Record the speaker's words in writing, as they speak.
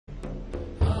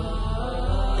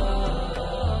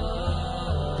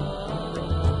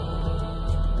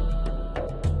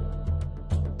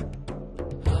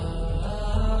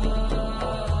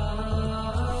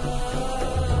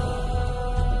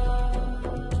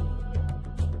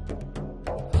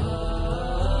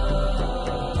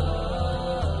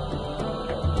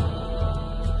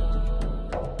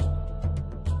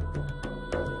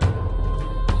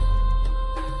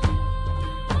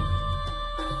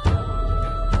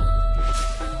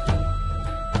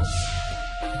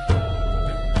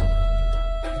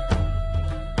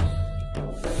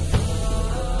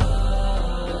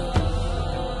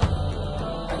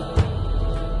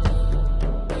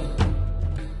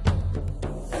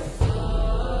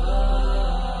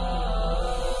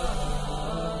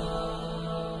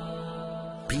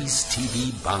Peace TV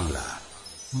Bangla,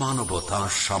 মানবতার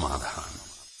সমাধান।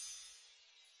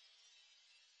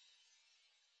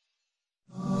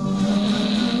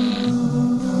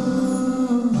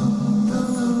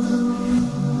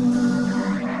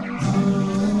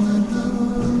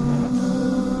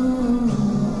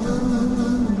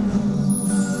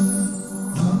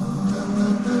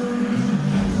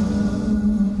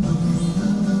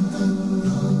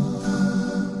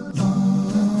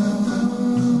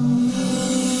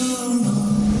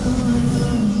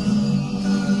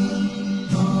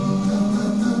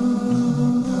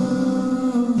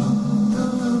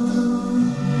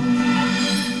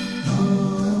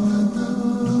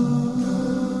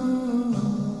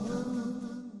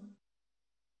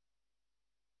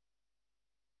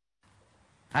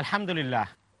 আলহামদুলিল্লাহ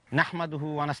নাহমাদুহু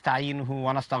ওয়া নাস্তাঈনুহু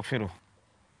ওয়া নাস্তাগফিরুহু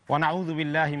ওয়া নাউযু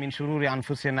বিল্লাহি মিন শুরুরি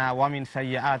আনফুসিনা ওয়া মিন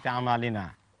সাইয়্যাতি আমালিনা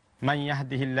মান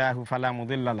ইয়াহদিহিল্লাহু ফালা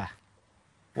মুদিল্লা লাহু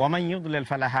ওয়া মান ইউদ্লিল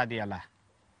ফালা হাদিয়া লাহু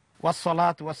ওয়াস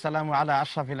সালাতু ওয়াস সালামু আলা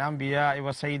আশরাফিল আমবিয়া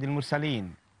ওয়া সাইয়্যিদিল মুরসালিন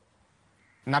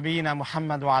নবিয়িনা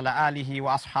মুহাম্মদ ওয়া আলা আলিহি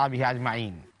ওয়া আসহাবিহি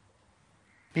আজমাইন।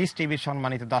 পিস টিভির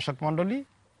সম্মানিত দর্শক মণ্ডলী,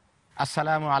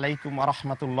 আসসালামু আলাইকুম ওয়া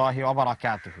রাহমাতুল্লাহি ওয়া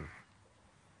বারাকাতুহু।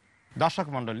 দর্শক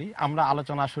মণ্ডলী, আমরা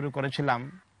আলোচনা শুরু করেছিলাম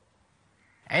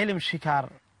ইলম শিখার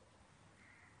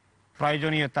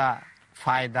প্রয়োজনীয়তা,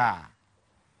 ফায়দা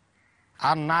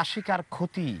আর না শিখার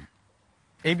ক্ষতি,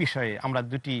 এই বিষয়ে আমরা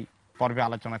দুটি পর্বে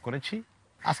আলোচনা করেছি।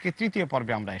 আজকে তৃতীয়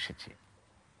পর্বে আমরা এসেছি।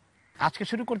 আজকে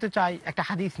শুরু করতে চাই একটা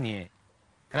হাদিস নিয়ে।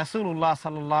 রাসূলুল্লাহ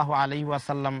সাল্লাল্লাহু আলাইহি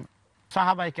ওয়াসাল্লাম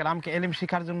সাহাবায়ে কেরামকে ইলম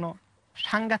শিখার জন্য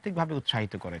সাংঘাতিকভাবে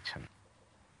উৎসাহিত করেছেন।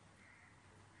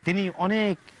 তিনি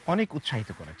অনেক অনেক উৎসাহিত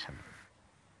করেছেন।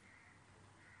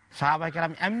 সাহাবায়ে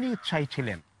কেরাম এমনি উৎসাহী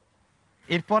ছিলেন,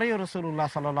 এরপরেও রাসূলুল্লাহ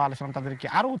সাল্লাল্লাহু আলাইহি ওয়াসাল্লাম তাদেরকে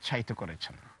আরো উৎসাহিত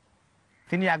করেছেন।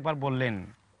 তিনি একবার বললেন,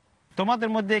 তোমাদের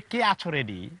মধ্যে কে আছো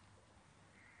রেডি?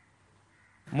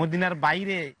 মদিনার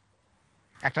বাইরে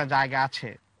একটা জায়গা আছে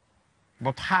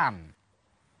বথান,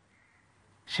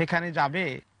 সেখানে যাবে।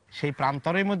 সেই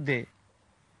প্রান্তরের মধ্যে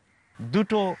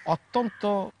দুটো অত্যন্ত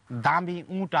দামি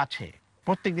উট আছে।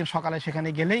 প্রত্যেকদিন সকালে সেখানে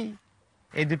গেলেই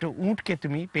এই দুটো উটকে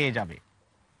তুমি পেয়ে যাবে।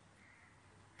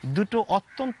 দুটো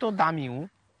অত্যন্ত দামি উট,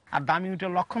 আর দামি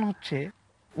উটের লক্ষণ হচ্ছে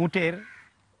উটের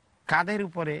কাঁধের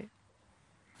উপরে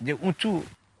যে উঁচু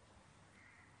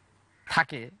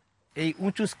থাকে, এই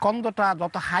উঁচু স্কন্ধটা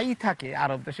যত হাই থাকে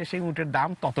আরব দেশে, সেই উটের দাম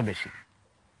তত বেশি,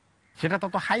 সেটা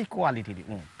তত হাই কোয়ালিটির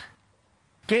উট।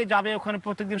 কে যাবে ওখানে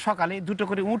প্রত্যেকদিন সকালে দুটো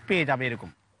করে উট পেয়ে যাবে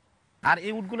এরকম। আর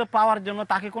এই উটগুলো পাওয়ার জন্য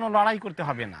তাকে কোনো লড়াই করতে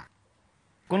হবে না,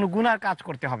 কোনো গুনার কাজ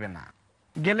করতে হবে না,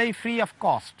 গেলেই ফ্রি অফ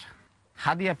কস্ট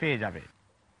হাদিয়া পেয়ে যাবে।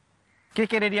 কে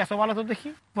কে রেডি আছো বলো তো দেখি?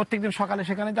 প্রত্যেকদিন সকালে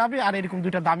সেখানে যাবে আর এরকম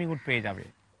দুইটা দামি উট পেয়ে যাবে।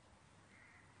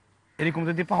 এরকম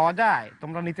যদি পাওয়া যায়,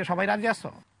 তোমরা নিতে সবাই রাজি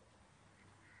আছো?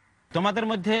 তোমাদের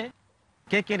মধ্যে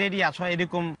কে কে রেডি আছো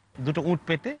এরকম দুটো উট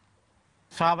পেতে?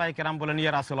 সাহাবায়ে কেরাম বলেন,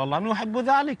 ইয়া রাসূলুল্লাহ নুহিব্বু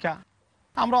যালিকা,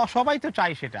 আমরা সবাই তো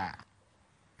চাই সেটা।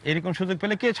 এরকম সুযোগ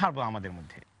পেলে কে ছাড়বো আমাদের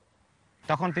মধ্যে?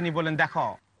 তখন তিনি বলেন, দেখো,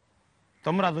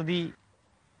 তোমরা যদি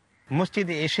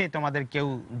মসজিদে এসে তোমাদের কেউ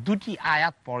দুটি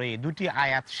আয়াত পড়ে, দুটি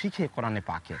আয়াত শিখে কোরআনে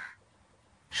পাকে,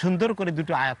 সুন্দর করে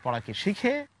দুটো আয়াত পড়াকে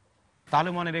শিখে, তাহলে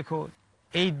মনে রেখো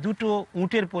এই দুটো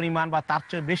উটের পরিমাণ বা তার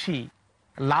চেয়ে বেশি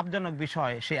লাভজনক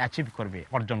বিষয় সে অ্যাচিভ করবে,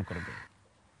 অর্জন করবে।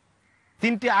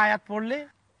 তিনটি আয়াত পড়লে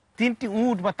তিনটি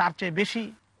উট বা তার চেয়ে বেশি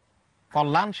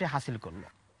কল্যাণ সে হাসিল করলো।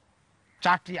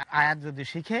 চারটি আয়াত যদি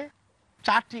শিখে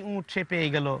চারটি উট সে পেয়ে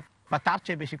গেল বা তার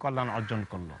চেয়ে বেশি কল্যাণ অর্জন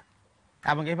করলো।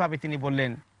 এবং এভাবে তিনি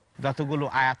বললেন, যতগুলো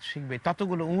আয়াত শিখবে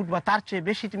ততগুলো উট বা তার চেয়ে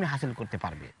বেশি তুমি হাসিল করতে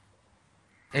পারবে।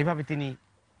 এইভাবে তিনি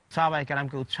সাহাবায়ে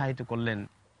কেরামকে উৎসাহিত করলেন।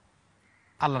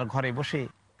 আল্লাহর ঘরে বসে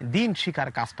দিন শিখার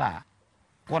কাজটা,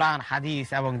 কোরআন হাদিস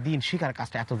এবং দিন শিখার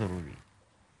কাজটা এত জরুরি,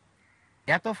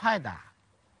 এত ফায়দা।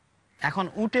 এখন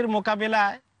উটের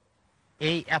মোকাবেলায়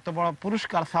এই এত বড়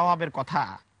পুরস্কার সওয়াবের কথা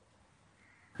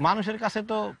মানুষের কাছে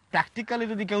তো প্র্যাকটিক্যালি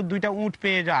যদি কেউ দুইটা উট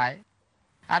পেয়ে যায়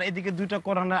আর এদিকে দুইটা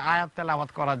কোরআনের আয়াত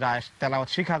তেলাওয়াত করা যায়, তেলাওয়াত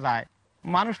শেখা যায়,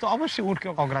 মানুষ তো অবশ্যই উটকে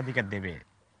অগ্রাধিকার দেবে।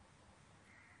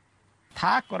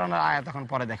 থাক কোরআনের আয়াত এখন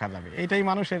পরে দেখা যাবে, এটাই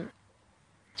মানুষের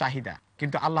চাহিদা।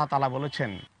 কিন্তু আল্লাহ তাআলা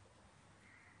বলেছেন,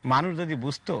 মানুষ যদি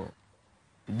বুঝতো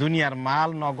দুনিয়ার মাল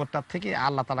নগদটার থেকে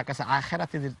আল্লাহ তাআলার কাছে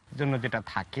আখিরাতের জন্য যেটা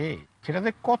থাকে সেটা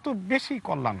যে কত বেশি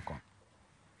কল্যাণকর।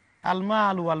 আল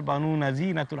মাল ওয়াল বানুনা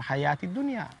জিনাতুল হায়াতিদ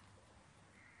দুনিয়া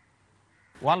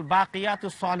ওয়াল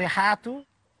বাকিয়াতুস সালিহাতু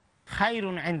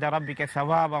খায়রুন ইনদা রাব্বিকা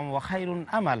সাওয়াবান ওয়া খায়রুন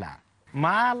আমালা।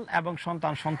 মাল এবং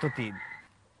সন্তান সন্ততি,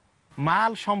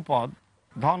 মাল সম্পদ,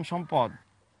 ধন সম্পদ,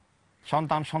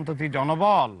 সন্তান সন্ততি,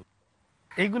 জনবল,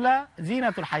 এগুলা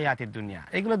জিনাতুল হায়াতিদ দুনিয়া,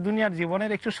 এগুলো দুনিয়ার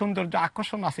জীবনের একটু সৌন্দর্য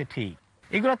আকর্ষণ আছে ঠিক,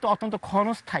 এগুলো তো অত্যন্ত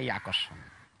ক্ষণস্থায়ী আকর্ষণ,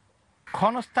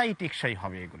 ক্ষণস্থায়ী টিকসই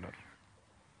হবে এগুলোর।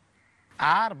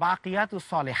 আর বাকিয়াতুস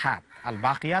সালেহাত, আল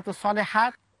বাকিয়াতুস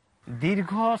সালেহাত,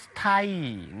 দীর্ঘস্থায়ী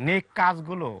নেক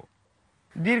কাজগুলো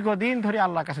দীর্ঘদিন ধরে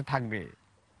আল্লাহর কাছে থাকবে।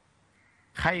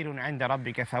 খায়রুন ইনদা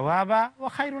রাব্বিকা সাওয়াবা ওয়া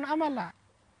খায়রুন আমালা,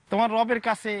 তোমার রবের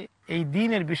কাছে এই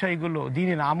দ্বীনের বিষয়গুলো,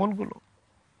 দ্বীনের আমলগুলো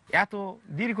এত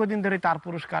দীর্ঘদিন ধরে তার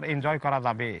পুরস্কার এনজয় করা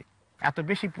যাবে, এত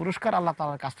বেশি পুরস্কার আল্লাহ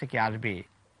তাআলার কাছ থেকে আসবে,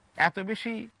 এত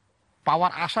বেশি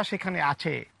পাওয়ার আশা সেখানে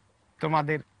আছে,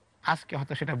 তোমাদের আজকে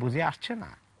হয়তো সেটা বুঝে আসছে না।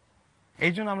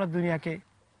 এই জন্য আমরা দুনিয়াকে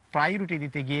প্রায়োরিটি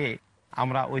দিতে গিয়ে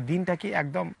আমরা ওই দিনটাকে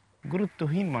একদম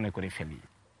গুরুত্বহীন মনে করে ফেলি।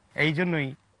 এই জন্যই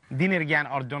দিনের জ্ঞান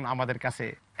অর্জন আমাদের কাছে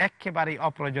একেবারেই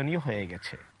অপ্রয়োজনীয় হয়ে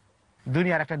গেছে।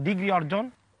 দুনিয়ার একটা ডিগ্রি অর্জন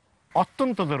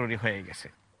অত্যন্ত জরুরি হয়ে গেছে।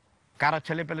 কারো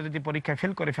ছেলে পেলে যদি পরীক্ষায়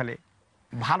ফেল করে ফেলে,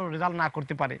 ভালো রেজাল্ট না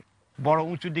করতে পারে, বড়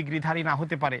উঁচু ডিগ্রিধারী না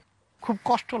হতে পারে, খুব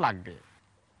কষ্ট লাগবে।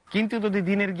 কিন্তু যদি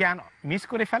দিনের জ্ঞান মিস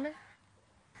করে ফেলে,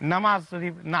 নামাজ যদি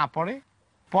না পড়ে,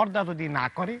 পর্দা যদি না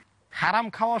করে, হারাম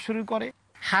খাওয়া শুরু করে,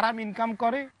 হারাম ইনকাম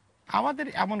করে, আমাদের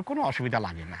এমন কোনো অসুবিধা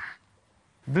লাগে না।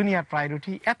 দুনিয়ার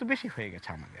প্রায়োরিটি এত বেশি হয়ে গেছে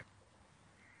আমাদের।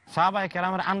 সাহাবায়ে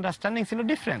কেরামের আন্ডারস্ট্যান্ডিং ছিল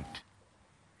ডিফারেন্ট।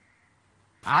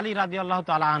 আলী রাদিয়াল্লাহু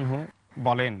তাআলা আনহু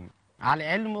বলেন, আল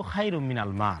ইলমু খায়রুম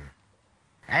মিনাল মাল,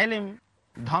 ইলম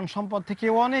ধন সম্পদ থেকে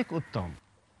অনেক উত্তম।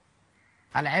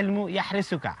 আল ইলমু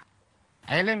ইয়াহরিসুকা,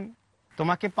 ইলম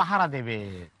তোমাকে পাহারা দেবে।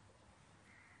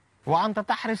 ওয়া আনতা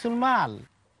তাহরিসুল মাল,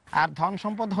 আর ধন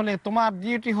সম্পদ হলে তোমার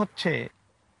ডিউটি হচ্ছে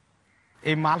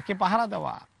এই মালকে পাহারা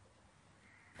দেওয়া।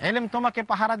 ইলম তোমাকে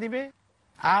পাহারা দিবে,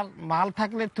 আর মাল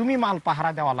থাকলে তুমি মাল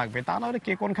পাহারা দেওয়া লাগবে, তা নাহলে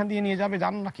কে কোনখান দিয়ে নিয়ে যাবে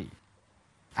জানো নাকি।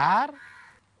 আর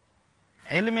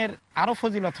ইলমের আরো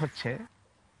ফজিলত হচ্ছে,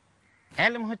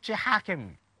 ইলম হচ্ছে হাকিম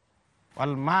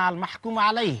ওয়াল মাল মাহকুম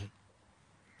আলাইহি,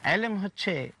 ইলম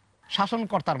হচ্ছে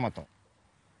শাসনকর্তার মতো,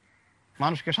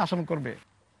 মানুষকে শাসন করবে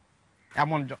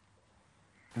এমন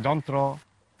যন্ত্র,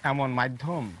 এমন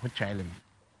মাধ্যম হচ্ছে ইলম।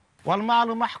 ওয়াল মাল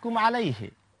মাহকুম আলাইহি,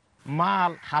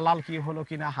 মাল হালাল কি হলো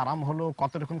কিনা, হারাম হলো,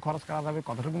 কতটুকু খরচ করা যাবে,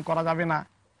 কতটুকু করা যাবে না,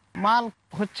 মাল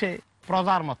হচ্ছে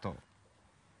প্রজার মতো,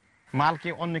 মালকে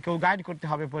অন্য কেউ গাইড করতে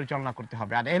হবে, পরিচালনা করতে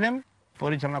হবে। আর ইলম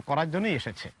পরিচালনা করার জন্যই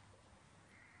এসেছে।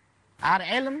 আর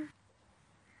ইলম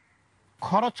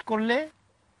খরচ করলে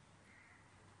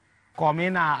কমে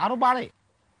না, আরো বাড়ে।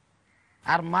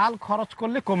 আর মাল খরচ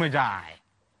করলে কমে যায়।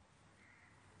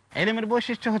 ইলমের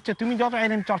বৈশিষ্ট্য হচ্ছে, তুমি যত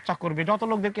ইলম চর্চা করবে, যত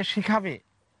লোকদেরকে শিখাবে,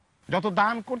 যত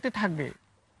দান করতে থাকবে,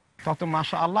 তত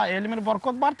মাশাআল্লাহ ইলমের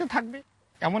বরকত বাড়তে থাকবে।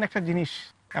 এমন একটা জিনিস,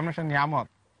 এমন একটা নিয়ামত।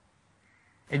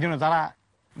 এই জন্য যারা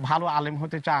ভালো আলেম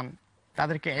হতে চান,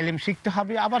 তাদেরকে ইলম শিখতে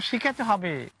হবে, আবার শিখাতে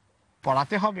হবে,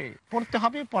 পড়াতে হবে, পড়তে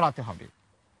হবে, পড়াতে হবে।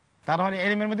 তারপরে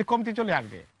ইলমের মধ্যে কমতি চলে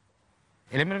আসবে,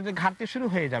 ইলমের মধ্যে ঘাটতি শুরু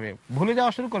হয়ে যাবে, ভুলে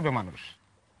যাওয়া শুরু করবে মানুষ।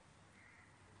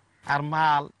 আর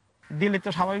মাল দিলে তো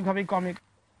স্বাভাবিকভাবেই কমে,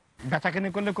 বেচাকেনি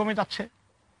করলে কমে যাচ্ছে,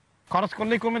 খরচ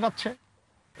করলেই কমে যাচ্ছে।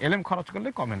 ইলম খরচ করলে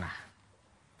কমে না,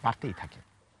 বাড়তেই থাকে।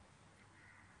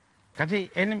 কাজেই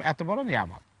ইলম এত বড়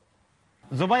নিয়ামত।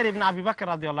 জুবাইর ইবনে আবি বকর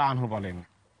রাদিয়াল্লাহু আনহু বলেন,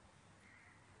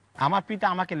 আমার পিতা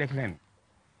আমাকে লিখলেন,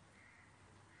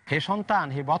 হে সন্তান,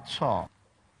 হে বৎস,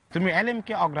 তুমি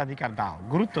ইলমকে অগ্রাধিকার দাও,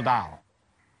 গুরুত্ব দাও।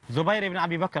 জুবাইর ইবনে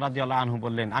আবি বকর রাদিয়াল্লাহু আনহু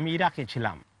বললেন, আমি ইরাকে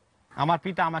ছিলাম, আমার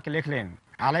পিতা আমাকে লিখলেন,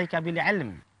 আলাইকা বিল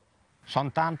ইলম,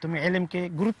 সন্তান তুমি ইলমকে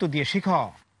গুরুত্ব দিয়ে শিখো।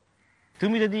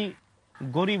 তুমি যদি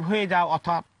গরিব হয়ে যাও,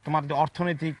 অর্থাৎ তোমার যদি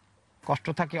অর্থনৈতিক কষ্ট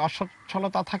থাকে,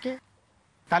 অসচ্ছলতা থাকে,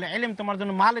 তাহলে ইলম তোমার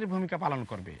জন্য মালের ভূমিকা পালন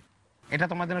করবে। এটা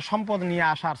তোমার জন্য সম্পদ নিয়ে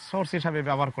আসার সোর্স হিসাবে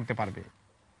ব্যবহার করতে পারবে।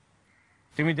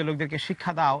 তুমি যে লোকদেরকে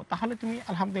শিক্ষা দাও, তাহলে তুমি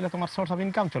আলহামদুলিল্লাহ তোমার সোর্স অফ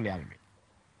ইনকাম চলে আসবে।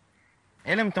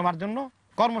 ইলম তোমার জন্য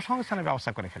কর্মসংস্থানের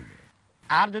ব্যবস্থা করে ফেলবে।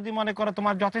 আর যদি মনে করো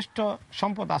তোমার যথেষ্ট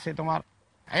সম্পদ আছে, তোমার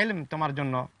ইলম তোমার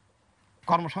জন্য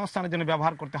কর্মসংস্থানের জন্য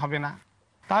ব্যবহার করতে হবে না,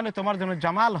 তাহলে তোমার জন্য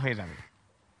জামাল হয়ে যাবে,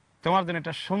 তোমার জন্য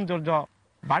একটা সৌন্দর্য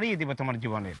বাড়িয়ে দিবে তোমার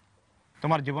জীবনের,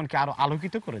 তোমার জীবনকে আরো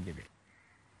আলোকিত করে দেবে।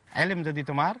 ইলম যদি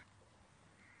তোমার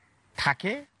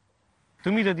থাকে,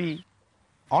 তুমি যদি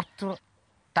অর্থ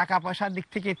টাকা পয়সার দিক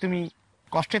থেকে তুমি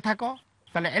কষ্টে থাকো,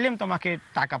 তাহলে ইলম তোমাকে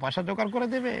টাকা পয়সা জোগাড় করে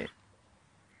দেবে।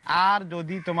 আর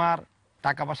যদি তোমার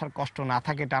টাকা পয়সার কষ্ট না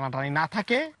থাকে, টানাটানি না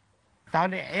থাকে,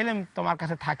 তাহলে ইলম তোমার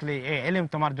কাছে থাকলে এই ইলম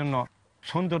তোমার জন্য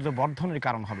সৌন্দর্য বর্ধনের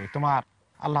কারণ হবে। তোমার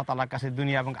আল্লাহ তাআলার কাছে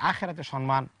দুনিয়া এবং আখিরাতে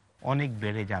সম্মান অনেক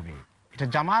বেড়ে যাবে, এটা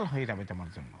জামাল হয়ে যাবে তোমার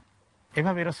জন্য।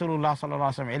 এভাবে রাসূলুল্লাহ সাল্লাল্লাহু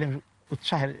আলাইহি ওয়াসাল্লাম ইলম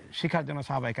উৎসাহের শিখার জন্য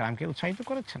সাহাবায়ে কেরামকে উৎসাহিত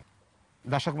করেছেন।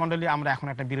 দর্শক মণ্ডলী, আমরা এখন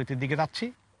একটা বিরতির দিকে যাচ্ছি।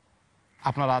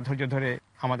 আপনারা ধৈর্য ধরে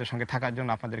আমাদের সঙ্গে থাকার জন্য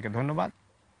আপনাদেরকে ধন্যবাদ।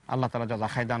 আল্লাহ তাআলা জাযা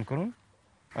খায় দান করুন।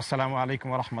 আসসালামু আলাইকুম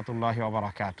ওয়া রাহমাতুল্লাহি ওয়া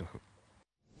বারাকাতুহু।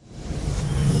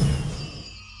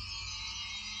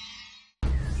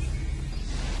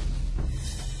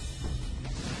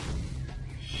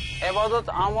 ইবাদত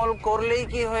আমল করলেই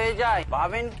কি হয়ে যায়?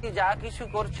 ভাবেন কি যা কিছু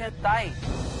করছেন তাই?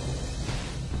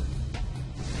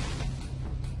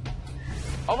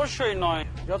 অবশ্যই নয়,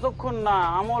 যতক্ষণ না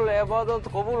আমল ইবাদত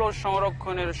কবুল ও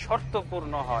সংরক্ষণের শর্ত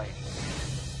পূর্ণ হয়।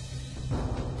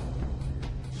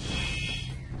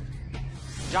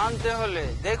 জানতে হলে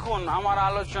দেখুন আমার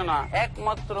আলোচনা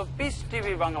একমাত্র পিস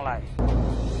টিভি বাংলায়।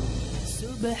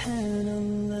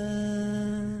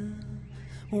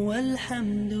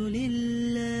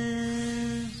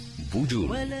 বুঝুন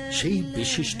সেই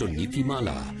বিশিষ্ট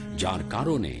নীতিমালা যার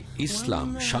কারণে ইসলাম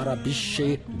সারা বিশ্বে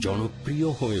জনপ্রিয়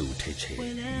হয়ে উঠেছে।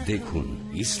 দেখুন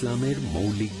ইসলামের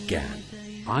মৌলিক জ্ঞান,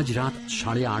 আজ রাত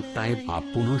 8:30 বা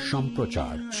পুনঃ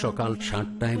সম্প্রচার সকাল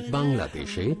 7টায়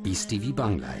বাংলাদেশে পিস টিভি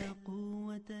বাংলায়।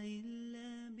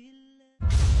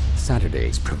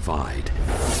 Saturdays provide.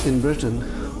 In Britain,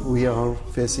 we are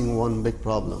facing one big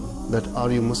problem, that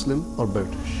are you Muslim or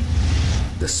British?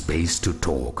 The space to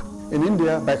talk. In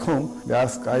India, back home, they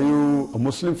ask, are you a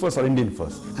Muslim first or Indian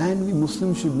first? And we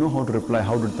Muslims should know how to reply,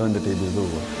 how to turn the tables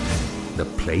over. The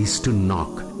place to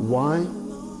knock. Why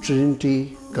Trinity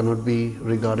cannot be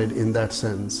regarded in that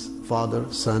sense, Father,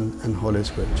 Son and Holy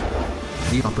Spirit?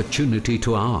 The opportunity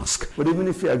to ask. But even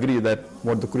if we agree that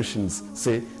what the Christians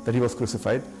say, that he was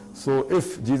crucified, so if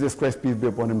Jesus Christ, peace be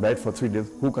upon him, died for 3 days,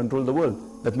 who controlled the world?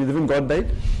 That means even God died?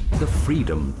 The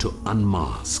freedom to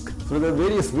unmask. So there are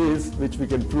various ways which we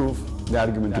can prove the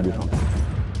argument to be wrong.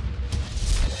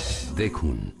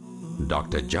 দেখুন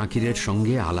doctor জাকিরের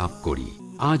সঙ্গে আলাপ করি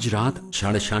আজ রাত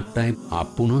 7:30 আর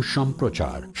পুনঃ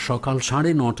সম্প্রচার সকাল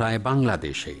 9:30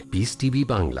 বাংলাদেশে পিস টিভি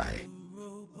বাংলায়।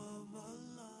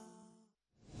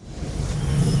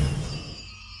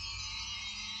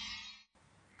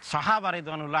 সাহাবা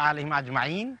রিদওয়ানুল্লাহ আলাইহিম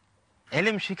আজমাইন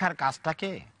ইলম শিখার কাজটাকে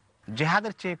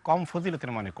জিহাদের চেয়ে কম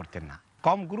ফজিলতের মনে করতেন না,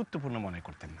 কম গুরুত্বপূর্ণ মনে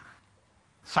করতেন না।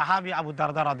 সাহাবী আবু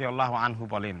দারদা রাদিয়াল্লাহু আনহু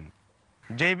বলেন,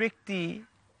 যে ব্যক্তি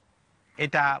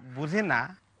এটা বুঝে না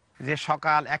যে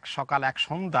সকাল এক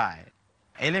সন্ধ্যায়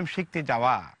ইলম শিখতে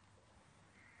যাওয়া,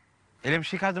 ইলম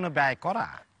শিখার জন্য ব্যয় করা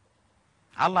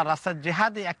আল্লাহ রাস্তায়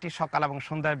জিহাদে একটি সকাল এবং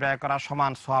সন্ধ্যায় ব্যয় করা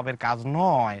সমান সওয়াবের কাজ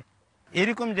নয়,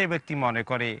 এরকম যে ব্যক্তি মনে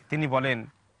করে, তিনি বলেন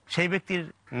সেই ব্যক্তির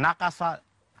নাকাসা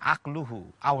আকলুহু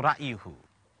আও রাইহু,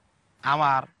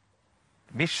 আমার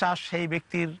বিশ্বাস সেই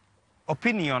ব্যক্তির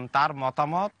ওপিনিয়ন, তার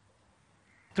মতামত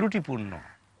ত্রুটিপূর্ণ,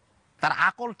 তার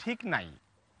আকল ঠিক নাই।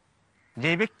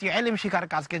 যে ব্যক্তি ইলম শিখার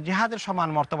কাজকে জিহাদের সমান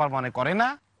মর্তবার মনে করে না,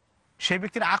 সেই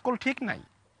ব্যক্তির আকল ঠিক নাই।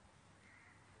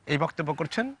 এই বক্তব্য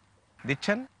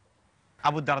দিচ্ছেন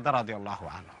আবু দারদা রাদিয়াল্লাহু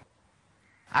আনহু।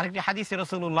 আরেকটি হাদিসে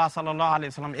রাসূলুল্লাহ সাল্লাল্লাহু আলাইহি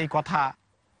ওয়াসাল্লাম এই কথা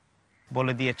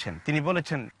বলে দিয়েছেন। তিনি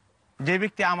বলেছেন, যে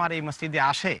ব্যক্তি আমার এই মসজিদে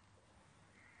আসে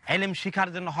ইলম শিখার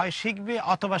জন্য হয় শিখবে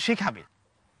অথবা শিখাবে,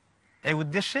 এই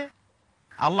উদ্দেশ্যে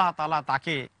আল্লাহ তাআলা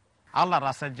তাকে আল্লাহর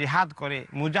রাস্তায় জিহাদ করে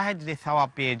মুজাহিদ যে সওয়াব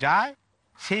পেয়ে যায়,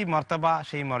 সেই মর্তবা,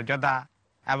 সেই মর্যাদা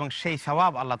এবং সেই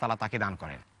সওয়াব আল্লাহ তাআলা তাকে দান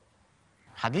করেন।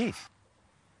 হাদিস,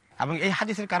 এবং এই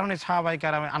হাদিসের কারণে সাহাবায়ে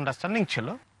কেরামের আন্ডারস্ট্যান্ডিং ছিল,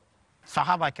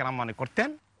 সাহাবায়ে কেরাম মনে করতেন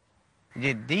যে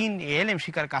দ্বীন ইলম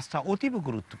শিখার কাজটা অতীব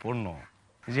গুরুত্বপূর্ণ,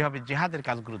 যেভাবে জিহাদের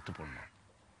কাজ গুরুত্বপূর্ণ।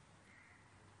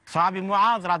 সাহাবী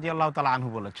মুআয রাদিয়াল্লাহু তাআলা আনহু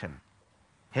বলেছেন,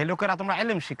 হে লোকেরা, তোমরা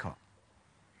ইলম শিখো।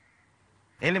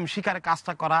 ইলম শিখার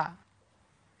কাজটা করা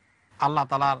আল্লাহ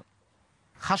তাআলার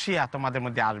খাশিয়া তোমাদের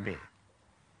মধ্যে আসবে,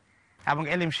 এবং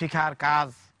ইলম শিখার কাজ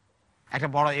একটা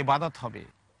বড় ইবাদত হবে।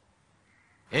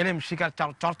 ইলম শিখার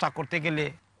চর্চা করতে গেলে,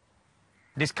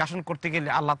 ডিসকাশন করতে গেলে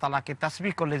আল্লাহ তাআলাকে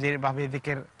তাসবিহ করলে যেভাবে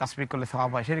জিকির তাসবিহ করলে সওয়াব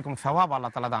হয়, সেরকম সওয়াব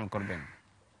আল্লাহ তাআলা দান করবেন।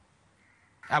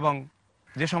 এবং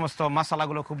যে সমস্ত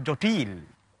মাসালাগুলো খুব জটিল,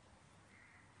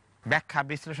 ব্যাখ্যা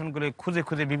বিশ্লেষণগুলো খুঁজে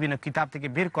খুঁজে বিভিন্ন কিতাব থেকে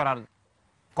বের করার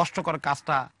কষ্টকর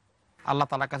কাজটা আল্লাহ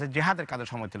তাআলার কাছে জিহাদের কাজের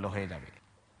সমতুল্য হয়ে যাবে।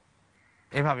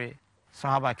 এভাবে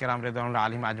সাহাবা কেরাম রিদওয়ানুল্লাহ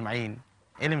আলাইহিম আজমাইন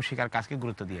ইলম শিখার কাজকে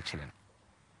গুরুত্ব দিয়েছিলেন।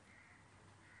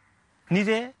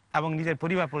 নিজে এবং নিজের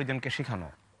পরিবার পরিজনকে শেখানো,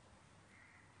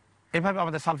 এভাবে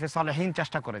আমাদের সালফে সালেহীন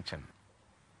চেষ্টা করেছেন।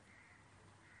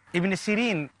 ইবনে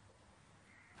সিরিন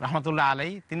রাহমাতুল্লাহ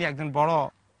আলাইহি, তিনি একজন বড়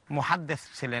মুহাদ্দিস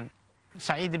ছিলেন।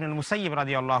 সাঈদ ইবনুল মুসাইয়্যিব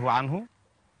রাদিয়াল্লাহু আনহু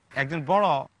একজন বড়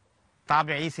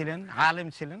তাবেঈ ছিলেন, আলেম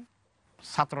ছিলেন।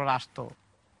 ছাত্ররা আসতো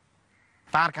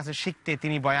তার কাছে শিখতে,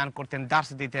 তিনি বয়ান করতেন, দার্স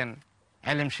দিতেন,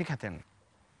 ইলম শিখাতেন।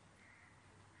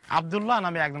 আব্দুল্লাহ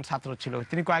নামে একজন ছাত্র ছিল,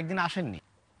 তিনি কয়েকদিন আসেননি,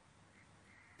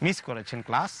 মিস করেছেন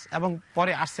ক্লাস, এবং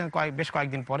পরে আসছেন বেশ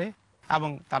কয়েকদিন পরে, এবং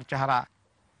তার চেহারা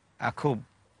খুব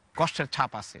কষ্টের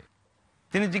ছাপ আছে।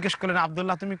 তিনি জিজ্ঞেস করলেন,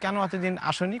 আব্দুল্লাহ, তুমি কেন এতদিন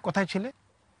আসনি, কোথায় ছিলে,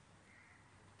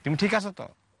 তুমি ঠিক আছো তো?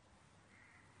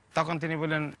 তখন তিনি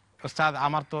বললেন, ওস্তাদ,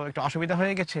 আমার তো একটু অসুবিধা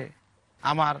হয়ে গেছে,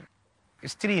 আমার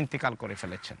স্ত্রী ইন্তেকাল করে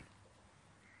ফেলেছেন।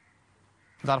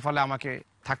 যার ফলে আমাকে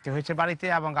থাকতে হয়েছে বাড়িতে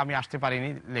এবং আমি আসতে পারিনি,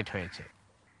 লেট হয়েছে।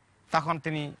 তখন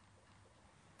তিনি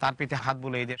তার পিঠে হাত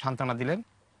বুলিয়ে দিয়ে সান্ত্বনা দিলেন,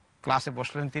 ক্লাসে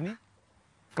বসলেন। তিনি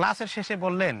ক্লাসের শেষে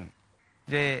বললেন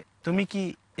যে তুমি কি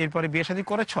এরপরে বিয়ে শাদী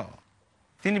করেছ?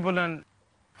 তিনি বললেন,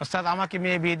 ওস্তাদ আমাকে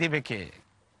মেয়ে বিয়ে দিবে কে?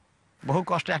 বহু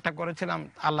কষ্টে একটা করেছিলাম,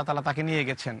 আল্লাহ তাআলা তাকে নিয়ে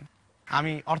গেছেন।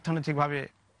 আমি অর্থনৈতিকভাবে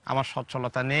আমার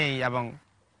সচ্ছলতা নেই এবং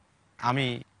আমি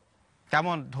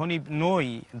তেমন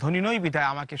ধনী নই বিধায়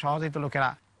আমাকে সহজেই তো লোকেরা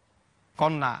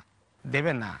কন্যা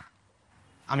দেবে না।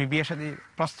 আমি বিয়ে শাদী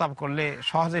প্রস্তাব করলে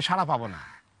সহজে সাড়া পাবো না।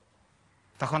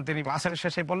 তখন তিনি ক্লাসের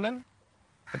শেষে বললেন,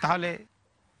 তাহলে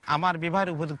আমার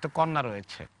বিবাহের উপযুক্ত কন্যা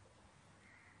রয়েছে,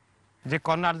 যে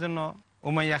কন্যার জন্য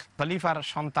উমাইয়া খলিফার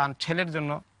সন্তান ছেলের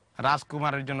জন্য,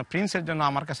 রাজকুমারের জন্য, প্রিন্সের জন্য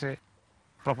আমার কাছে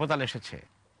প্রপোজাল এসেছে।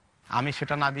 আমি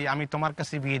সেটা না দিয়ে আমি তোমার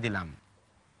কাছে বিয়ে দিলাম,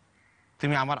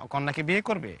 তুমি আমার কন্যাকে বিয়ে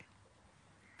করবে?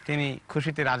 তিনি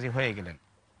খুশিতে রাজি হয়ে গেলেন,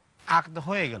 আকদ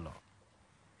হয়ে গেল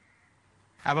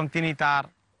এবং তিনি তার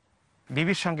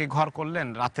বিবির সঙ্গে ঘর করলেন,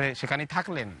 রাত্রে সেখানে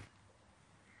থাকলেন।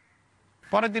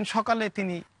 পরের দিন সকালে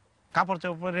তিনি কাপড়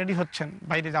চোপড় রেডি হচ্ছেন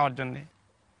বাইরে যাওয়ার জন্যে।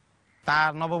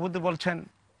 তার নববধূ বলছেন,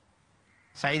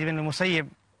 সাঈদ বিন মুসাইয়্যিব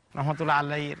রহমতুল্লাহ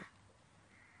আলাইহির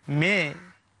মেয়ে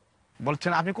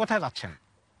বলছেন, আপনি কোথায় যাচ্ছেন?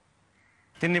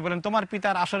 তিনি বলেন, তোমার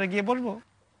পিতার আসরে গিয়ে বলবো,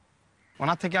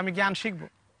 ওনার থেকে আমি জ্ঞান শিখব।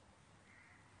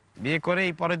 বিয়ে করে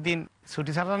এই পরের দিন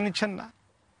ছুটি ছাড়া নিচ্ছেন না,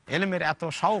 এলেমের এত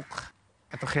শৌক,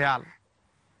 এত খেয়াল।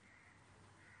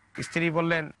 স্ত্রী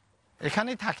বললেন,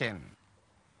 এখানেই থাকেন,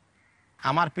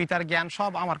 আমার পিতার জ্ঞান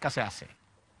সব আমার কাছে আছে।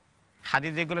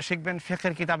 হাদিস যেগুলো শিখবেন,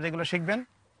 ফিকহের কিতাব যেগুলো শিখবেন,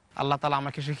 আল্লাহ তাআলা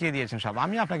আমাকে শিখিয়ে দিয়েছেন সব,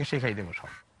 আমি আপনাকে শিখাই দেবো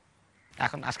সব।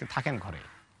 এখন আজকে থাকেন ঘরে।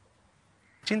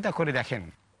 চিন্তা করে দেখেন,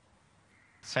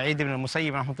 সাঈদ ইবনে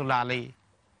মুসাইয়্যিব রহমতুল্লাহ আলাইহি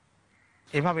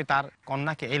এভাবে তার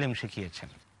কন্যাকে ইলম শিখিয়েছেন।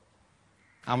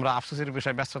 আমরা আফসোসের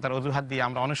বিষয়, ব্যস্ততার অজুহাত দিয়ে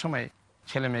আমরা অনেক সময়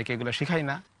ছেলে মেয়েকে এগুলো শিখাই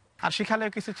না, আর শিখালেও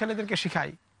কিছু ছেলেদেরকে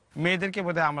শিখাই, মেয়েদেরকে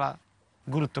বোধহয় আমরা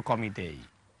গুরুত্ব কমই দেই।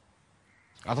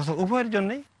 অথচ উভয়ের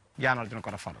জন্যই জ্ঞান অর্জন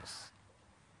করা ফরজ।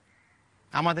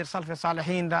 আমাদের সালফে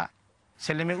সালেহিনরা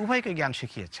ছেলে মেয়ে উভয়কে জ্ঞান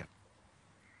শিখিয়েছেন।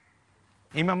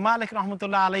 ইমাম মালিক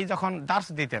রহমতুল্লাহ আলাইহি যখন দার্স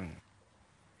দিতেন,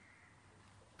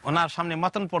 ওনার সামনে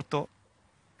মতন পড়তো,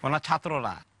 ওনার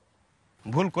ছাত্ররা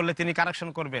ভুল করলে তিনি কারেকশন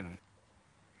করবেন।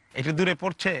 একটু দূরে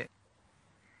পড়ছে,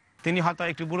 তিনি হয়তো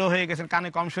একটু বুড়ো হয়ে গেছেন, কানে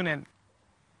কম শুনেন,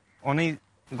 উনি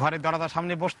ঘরের দরজার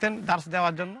সামনে বসতেন দার্স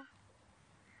দেওয়ার জন্য।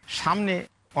 সামনে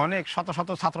অনেক শত শত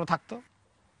ছাত্র থাকতো,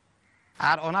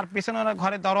 আর ওনার পিছনে, ওনার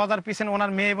ঘরের দরজার পিছনে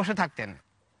ওনার মেয়ে বসে থাকতেন,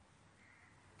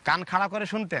 কান খাড়া করে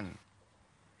শুনতেন।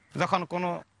 যখন কোনো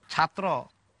ছাত্র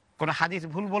কোনো হাদিস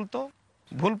ভুল বলতো,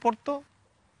 ভুল পড়তো,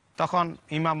 তখন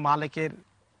ইমাম মালিকের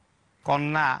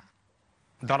কন্যা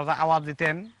দরজা আওয়াজ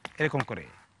দিতেন এরকম করে।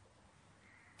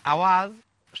 আওয়াজ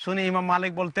শুনে ইমাম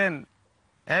মালিক বলতেন,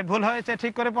 এই ভুল হয়েছে,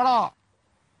 ঠিক করে পড়ো।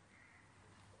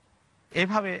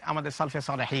 এভাবে আমাদের সালফে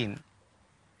সালেহিন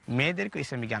মেয়েদেরকে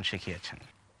ইসলামী জ্ঞান শিখিয়েছেন।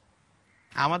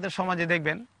 আমাদের সমাজে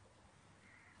দেখবেন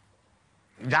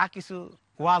যা কিছু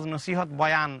ওয়াজ, নসিহত,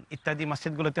 বয়ান ইত্যাদি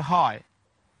মসজিদগুলোতে হয়,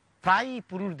 প্রায়ই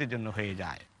পুরুষদের জন্য হয়ে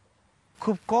যায়।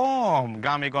 খুব কম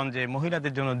গ্রামে গঞ্জে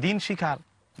মহিলাদের জন্য দিন শিখার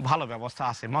ভালো ব্যবস্থা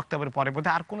আছে। মক্তবের পরে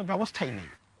বোধহয় আর কোনো ব্যবস্থাই নেই।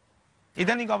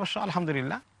 ইদানিং অবশ্য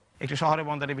আলহামদুলিল্লাহ একটু শহরে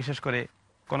বন্দরে বিশেষ করে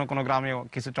কোনো কোনো গ্রামেও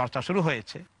কিছু চর্চা শুরু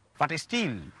হয়েছে, but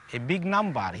still a big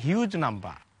number, huge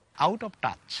number out of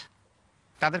touch.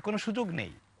 তাদের কোনো সুযোগ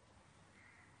নেই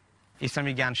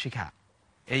ইসলামী জ্ঞান শিখা।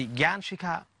 এই জ্ঞান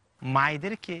শিখা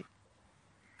মায়েদেরকে,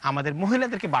 আমাদের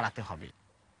মহিলাদেরকে বাড়াতে হবে।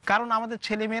 কারণ আমাদের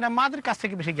ছেলে মেয়েরা মাদের কাছ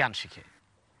থেকে বেশি জ্ঞান শিখে।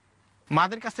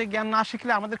 মাদের কাছ থেকে জ্ঞান না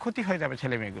শিখলে আমাদের ক্ষতি হয়ে যাবে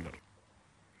ছেলে মেয়েগুলোর।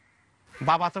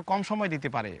 বাবা তো কম সময় দিতে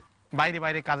পারে, বাইরে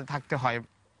বাইরে কাজে থাকতে হয়।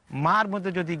 মার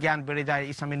মধ্যে যদি জ্ঞান বেড়ে যায়,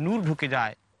 ইসলামের নূর ঢুকে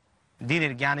যায়,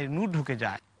 দ্বীনের জ্ঞানের নূর ঢুকে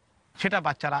যায়, সেটা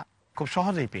বাচ্চারা খুব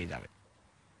সহজেই পেয়ে যাবে।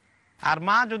 আর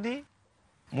মা যদি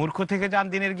মূর্খ থেকে যান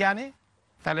দ্বীনের জ্ঞানে,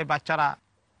 তাহলে বাচ্চারা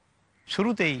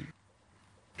শুরুতেই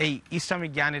এই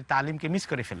ইসলামিক জ্ঞানের তালিমকে মিস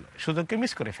করে ফেলল, সুযোগকে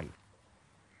মিস করে ফেলল।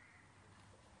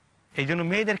 এই জন্য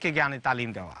মেয়েদেরকে জ্ঞানের তালিম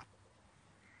দেওয়া,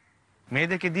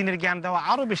 মেয়েদেরকে দ্বীনের জ্ঞান দেওয়া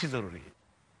আরো বেশি জরুরি।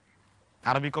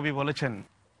 আরবি কবি বলেছেন,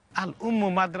 আল উম্মু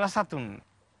মাদ্রাসাতুন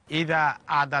ইদা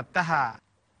আদাত্তাহা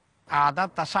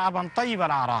আদাত্তা শাবান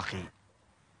তাইয়িবাল আরাকি।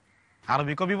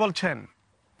 আরবি কবি বলছেন,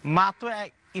 মা তো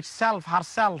ইটসেলফ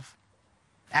হারসেলফ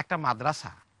একটা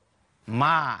মাদ্রাসা।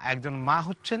 মা, একজন মা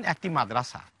হচ্ছেন একটি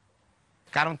মাদ্রাসা।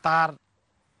 কারণ তার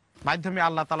মাধ্যমে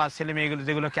আল্লাহ তাআলা ছেলে মেয়েগুলো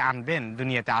যেগুলোকে আনবেন,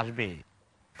 দুনিয়াতে আসবে,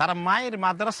 তারা মায়ের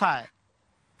মাদ্রাসায়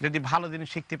যদি ভালো জিনিস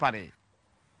শিখতে পারে,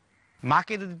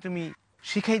 মাকে যদি তুমি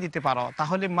শিখাই দিতে পারো,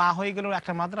 তাহলে মা হয়ে গেল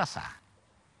একটা মাদ্রাসা।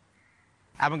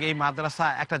 এবং এই মাদ্রাসা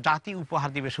একটা জাতি উপহার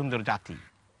দিবে, সুন্দর জাতি।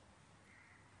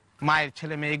 মায়ের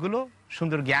ছেলে মেয়েগুলো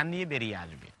সুন্দর জ্ঞান নিয়ে বেরিয়ে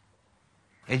আসবে।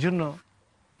 এই জন্য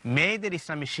মেয়েদের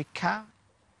ইসলামী শিক্ষা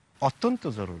অত্যন্ত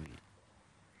জরুরি।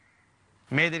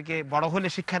 মেয়েদেরকে বড় হলে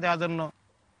শিক্ষা দেওয়ার জন্য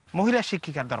মহিলা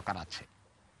শিক্ষিকার দরকার আছে।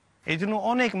 এই জন্য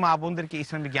অনেক মা বোনদেরকে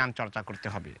ইসলামী জ্ঞান চর্চা করতে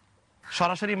হবে।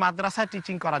 সরাসরি মাদ্রাসায়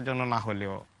টিচিং করার জন্য না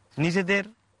হলেও নিজেদের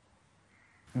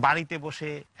বাড়িতে বসে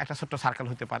একটা ছোট্ট সার্কেল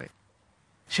হতে পারে,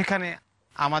 সেখানে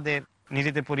আমাদের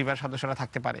নিজেদের পরিবার সদস্যরা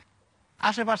থাকতে পারে,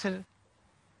 আশেপাশের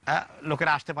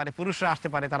লোকেরা আসতে পারে, পুরুষরা আসতে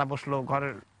পারে, তারা বসলো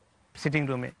ঘরের সিটিং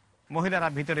রুমে, মহিলারা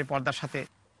ভিতরে পর্দার সাথে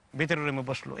ভিতরের রুমে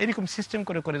বসলো। এরকম সিস্টেম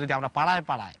করে করে যদি আমরা পাড়ায়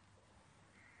পাড়ায়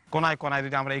কোনায় কোনায়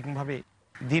যদি আমরা এরকমভাবে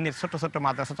দিনের ছোট ছোট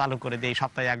মাদ্রাসা চালু করে দিই,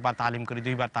 সপ্তাহে একবার তালিম করি,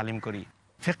 2 বার তালিম করি,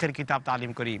 ফিকহের কিতাব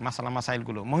তালিম করি, মাসালা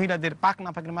মাসাইলগুলো, মহিলাদের পাক না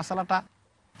পাকের মাসালাটা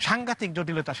সাংঘাতিক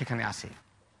জটিলতা সেখানে আছে,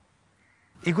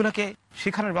 এগুলোকে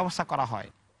শেখানোর ব্যবস্থা করা হয়,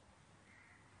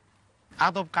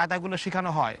 আদব কায়দাগুলো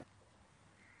শেখানো হয়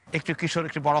একটু কিশোর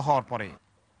একটু বড় হওয়ার পরে।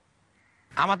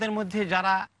 আমাদের মধ্যে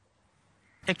যারা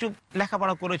একটু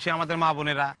লেখাপড়া করেছে, আমাদের মা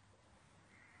বোনেরা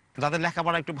যাদের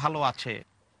লেখাপড়া একটু ভালো আছে,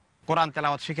 কোরআন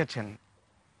তেলাওয়াত শিখেছেন,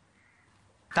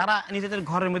 তারা নিজেদের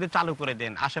ঘরের মধ্যে চালু করে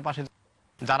দেন। আশেপাশে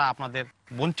যারা আপনাদের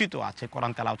বঞ্চিত আছে,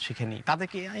 কোরআন তেলাওয়াত শিখেনি,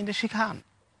 তাদেরকে এনে শিখান,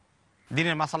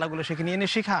 দিনের মাসালাগুলো শিখে নিয়ে এনে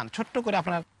শিখান। ছোট্ট করে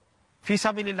আপনার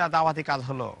ফিসাবিলিল্লাহ দাওয়াতি কাজ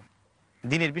হলো,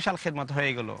 দিনের বিশাল খেদমত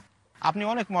হয়ে গেল, আপনি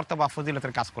অনেক মর্তবা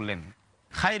ফজিলতের কাজ করলেন।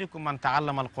 খায়রুকুম মান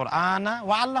তাআল্লামাল কুরআনা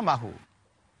ওয়া আল্লামাহু,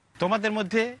 তোমাদের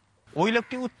মধ্যে ওই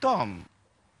লোকটি উত্তম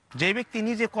যে ব্যক্তি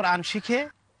নিজে কোরআন শিখে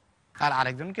আর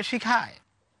আরেকজনকে শিখায়।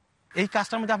 এই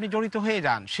কাজটার মধ্যে আপনি জড়িত হয়ে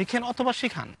যান, শিখেন অথবা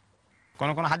শিখান। কোন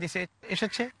কোন হাদিসে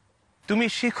এসেছে তুমি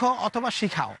শিখো অথবা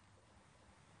শিখাও।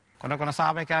 কোন কোন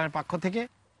সাহাবায়ে কেরামের পক্ষ থেকে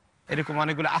এরকম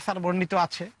অনেকগুলো আসার বর্ণিত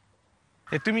আছে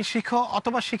যে তুমি শিখো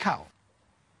অথবা শিখাও,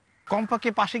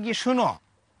 কমপক্ষে পাশে গিয়ে শুনো,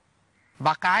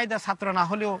 বা কায়দা ছাত্র না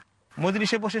হলেও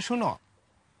মজলিসে বসে শুনো।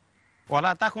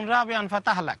 ওয়ালা তাকুন রাবিআন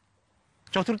ফাতাহলাক,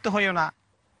 চতুর্থ হইও না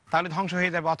তাহলে ধ্বংস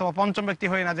হয়ে যাবে, অথবা পঞ্চম ব্যক্তি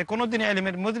হয়ে না যে কোনোদিন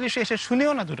ইলমের মজলিসে এসে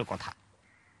শুনেও না দুটো কথা,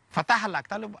 ফাতাহলাক,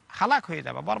 তাহলে হালাক হয়ে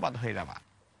যাবা, বরবাদ হয়ে যাবা।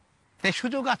 এই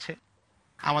সুযোগ আছে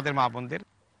আমাদের মা বোনদের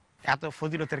এত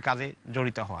ফজিলতের কাজে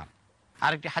জড়িত হওয়ার।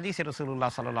 আরেকটি হাদিসে রাসূলুল্লাহ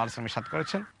সাল্লাল্লাহু আলাইহি ওয়াসাল্লাম ইরশাদ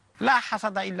করেছেন, লা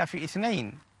হাসাদা ইল্লা ফি ইসনাইন,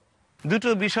 দুটো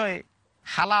বিষয়ে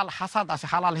হালাল হাসাদ আছে,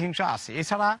 হালাল হিংসা আছে,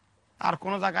 এছাড়া আর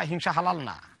কোনো জায়গায় হিংসা হালাল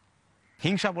না।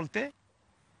 হিংসা বলতে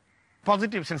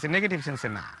পজিটিভ সেন্সে, নেগেটিভ সেন্সে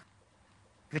না।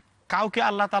 যে কাউকে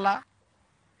আল্লাহ তাআলা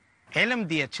ইলম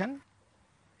দিয়েছেন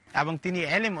এবং তিনি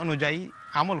ইলম অনুযায়ী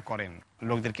আমল করেন,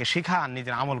 লোকদেরকে শিখান,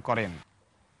 নিজের আমল করেন,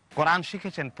 কোরআন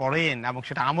শিখেছেন, পড়েন এবং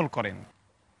সেটা আমল করেন।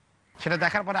 সেটা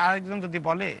দেখার পরে আরেকজন যদি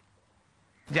বলে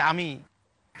যে আমি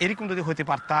এরকম যদি হতে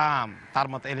পারতাম, তার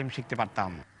মতো ইলম শিখতে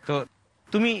পারতাম, তো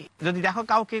তুমি যদি দেখো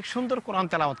কাউকে সুন্দর কোরআন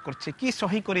তেলাওয়াত করছে, কি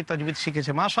সহি করে তাজবিদ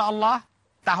শিখেছে, মাশাআল্লাহ,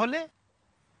 তাহলে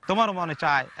তোমারও মনে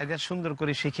চায় এদের সুন্দর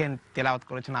করে শিখেন, তেলাওয়াত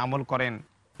করেছেন, আমল করেন,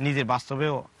 নিজের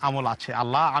বাস্তবেও আমল আছে,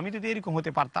 আল্লাহ আমি যদি এরকম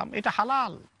হতে পারতাম। এটা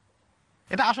হালাল,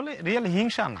 এটা আসলে রিয়েল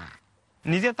হিংসা না,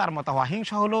 নিজে তার মতো হওয়া।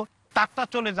 হিংসা হলো তারটা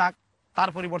চলে যাক, তার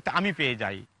পরিবর্তে আমি পেয়ে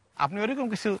যাই। আপনি ওরকম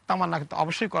কিছু তামান্না কিন্তু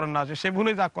অবশ্যই করেন না যে সে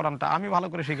ভুলে যাক কোরআনটা, আমি ভালো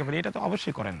করে শিখে ফেলি, এটা তো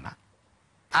অবশ্যই করেন না।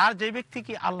 আর যে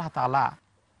ব্যক্তিকে আল্লাহ তাআলা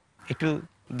একটু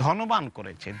ধনবান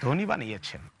করেছে, ধনী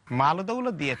বানিয়েছেন, মাল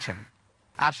দৌলত দিয়েছেন,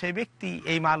 আর সেই ব্যক্তি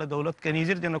এই মাল দৌলতকে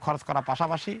নিজের জন্য খরচ করার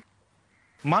পাশাপাশি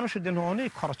মানুষের জন্য অনেক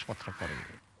খরচপত্র করে,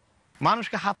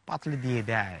 মানুষকে হাত পাতলে দিয়ে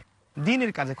দেয়,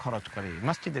 দ্বীনের কাজে খরচ করে,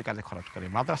 মসজিদের কাজে খরচ করে,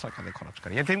 মাদ্রাসার কাজে খরচ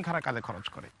করে, ইতিমখানার কাজে খরচ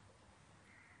করে,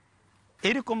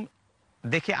 এরকম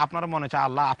দেখে আপনার মনে চায়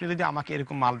আল্লাহ আপনি যদি আমাকে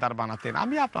এরকম মালদার বানাতেন,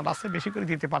 আমি আপনার রাস্তায় বেশি করে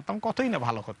দিতে পারতাম, কতই না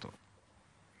ভালো হতো।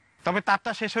 তবে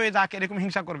তারটা শেষ হয়ে যাক, এরকম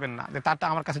হিংসা করবেন না যে তারটা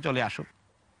আমার কাছে চলে আসুক,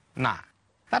 না,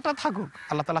 তারটা থাকুক,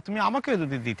 আল্লাহ তাআলা তুমি আমাকেও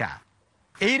যদি দিতা।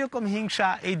 এইরকম হিংসা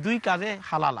এই দুই কাজে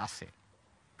হালাল আছে,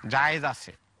 জায়েজ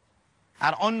আছে,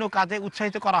 আর অন্য কাজে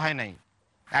উৎসাহিত করা হয় নাই।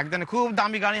 একদিন খুব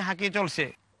দামি গাড়ি হাঁকিয়ে চলছে,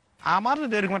 আমার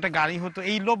যদি এরকম একটা গাড়ি হতো,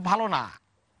 এই লোভ ভালো না।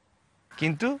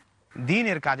 কিন্তু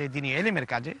দ্বীনের কাজে, দ্বীনি ইলমের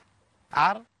কাজে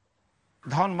আর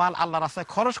ধন মাল আল্লাহর রাস্তায়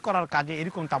খরচ করার কাজে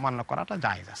এরকম তামান্না করাটা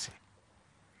জায়েজ আছে।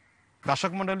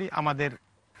 দর্শক মণ্ডলী, আমাদের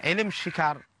ইলম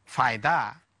শিখার ফায়দা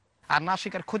আর না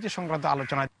শিখার ক্ষতি সংক্রান্ত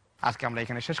আলোচনা আজকে আমরা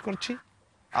এখানে শেষ করছি।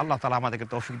 আল্লাহ তাআলা আমাদেরকে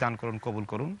তৌফিক দান করুন, কবুল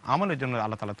করুন, আমলের জন্য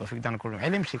আল্লাহ তাআলা তৌফিক দান করুন,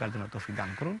 ইলম শিখার জন্য তৌফিক দান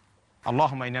করুন।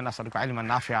 আল্লাহুম্মা ইন্না নাসআলুকা ইলমান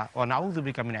নাফিআ ওয়া নাউযু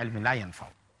বিকা মিন ইলমিন লা ইয়ানফা।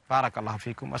 বারাকাল্লাহু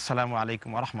ফীকুম। আসসালামু আলাইকুম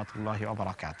ওয়া রাহমাতুল্লাহি ওয়া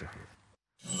বারাকাতুহু।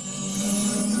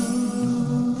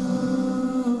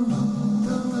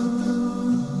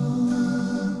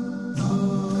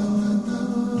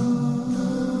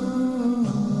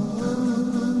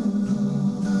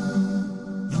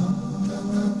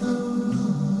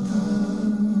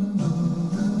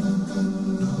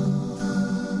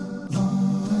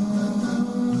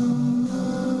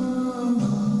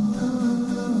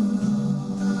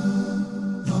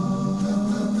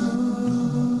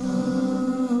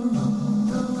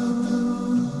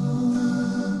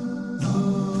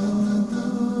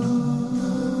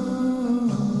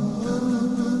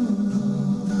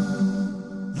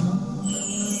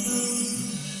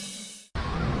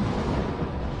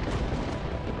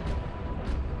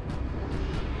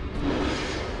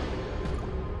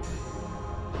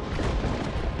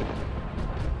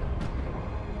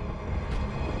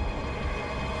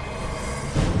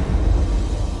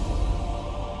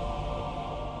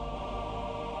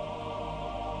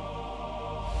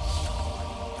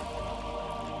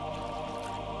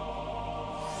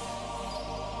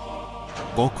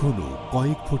 কখনো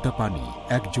কয়েক ফোঁটা পানি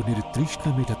একজনের তৃষ্ণা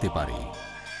মেটাতে পারে।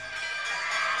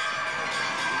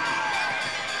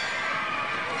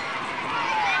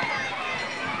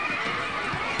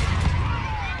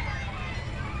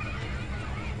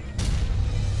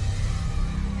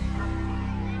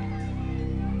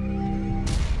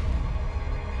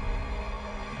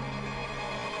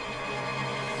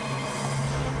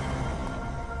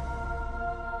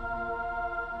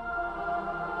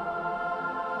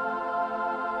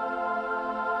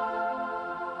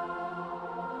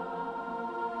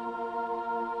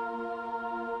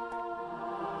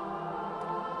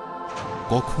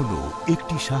 কখনো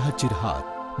একটি সাহায্যের হাত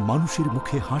মানুষের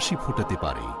মুখে হাসি ফোটাতে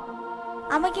পারে।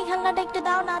 আমাকে খেলনাটা একটু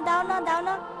দাও না, দাও না, দাও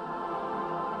না।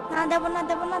 না, দেব না,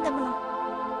 দেব না, দেব না।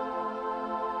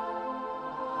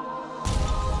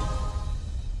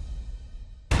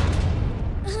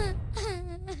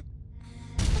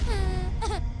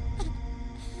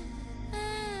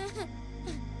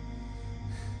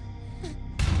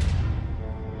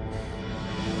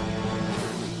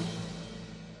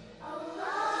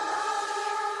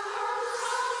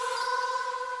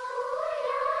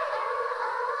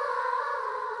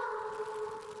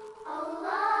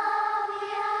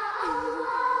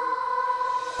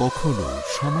 কখনো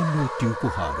সামান্য একটি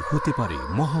উপহার হতে পারে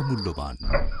মহামূল্যবান।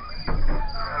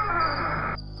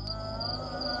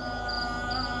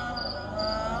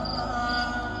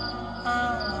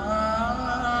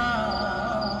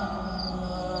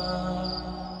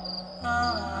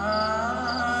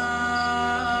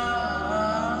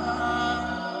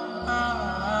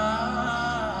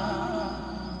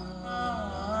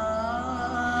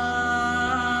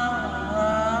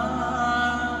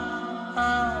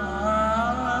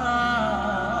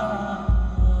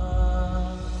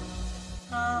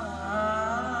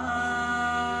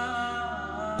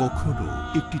 কখনো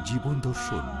একটি জীবন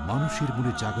দর্শন মানুষের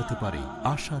মনে জাগাতে পারে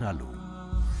আশার আলো।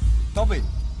 তবে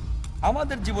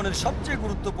আমাদের জীবনের সবচেয়ে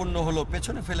গুরুত্বপূর্ণ হলো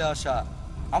পেছনে ফেলে আসা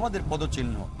আমাদের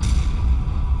পদচিহ্ন।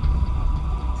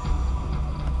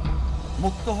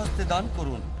 মুক্ত হস্তে দান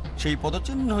করুন, সেই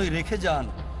পদচিহ্নই রেখে যান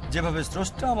যেভাবে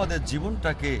স্রষ্টা আমাদের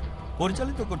জীবনটাকে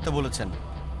পরিচালিত করতে বলেছেন।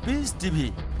 পিস টিভি,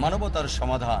 মানবতার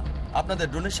সমাধান। আপনাদের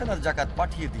ডোনেশন আর জাকাত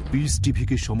পাঠিয়ে দিন। পিস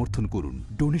টিভিকে সমর্থন করুন।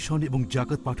 ডোনেশন এবং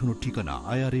জাকাত পাঠানোর ঠিকানা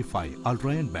IRFI আল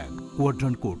Ryan bank,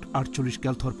 quadrant code 48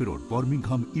 Calthorpe road,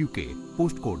 Birmingham, UK।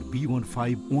 Post code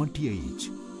B151TH,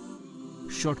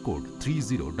 short code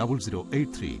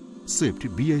 300083, Swift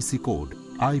BIC code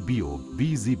IBO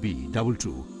BZB22,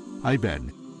 IBAN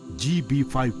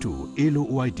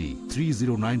GB52LOYD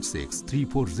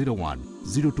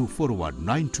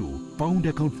 30963401024192, pound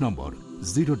account number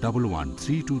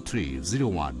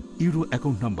 011323001, euro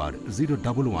account number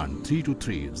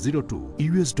 011323002,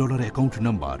 US dollar account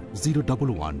number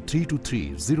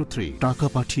 011323003। টাকা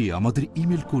পাঠিয়ে আমাদের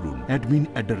email করুন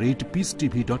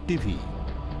admin@peacetv.tv।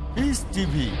 Piece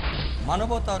TV,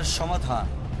 মানবতার সমাধান।